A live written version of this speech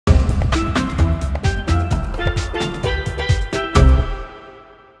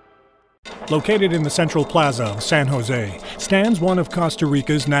Located in the central plaza of San Jose, stands one of Costa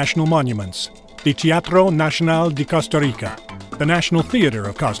Rica's national monuments, the Teatro Nacional de Costa Rica, the National Theater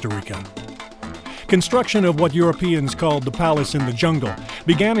of Costa Rica. Construction of what Europeans called the Palace in the Jungle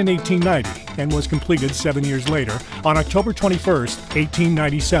began in 1890 and was completed 7 years later on October 21,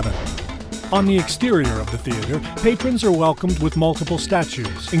 1897. On the exterior of the theater, patrons are welcomed with multiple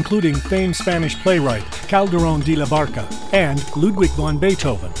statues, including famed Spanish playwright Calderón de la Barca and Ludwig van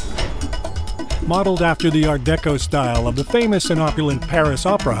Beethoven. Modeled after the Art Deco style of the famous and opulent Paris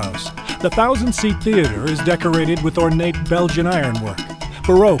Opera House, the 1,000-seat theater is decorated with ornate Belgian ironwork,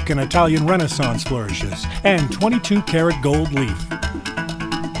 Baroque and Italian Renaissance flourishes, and 22-karat gold leaf.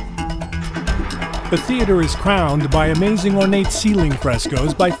 The theater is crowned by amazing ornate ceiling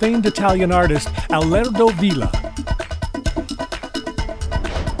frescoes by famed Italian artist Alerdo Villa.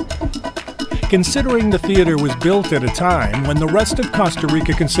 Considering the theater was built at a time when the rest of Costa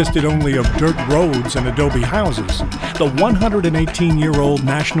Rica consisted only of dirt roads and adobe houses, the 118-year-old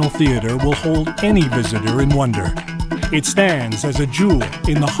National Theater will hold any visitor in wonder. It stands as a jewel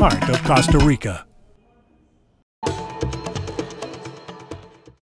in the heart of Costa Rica.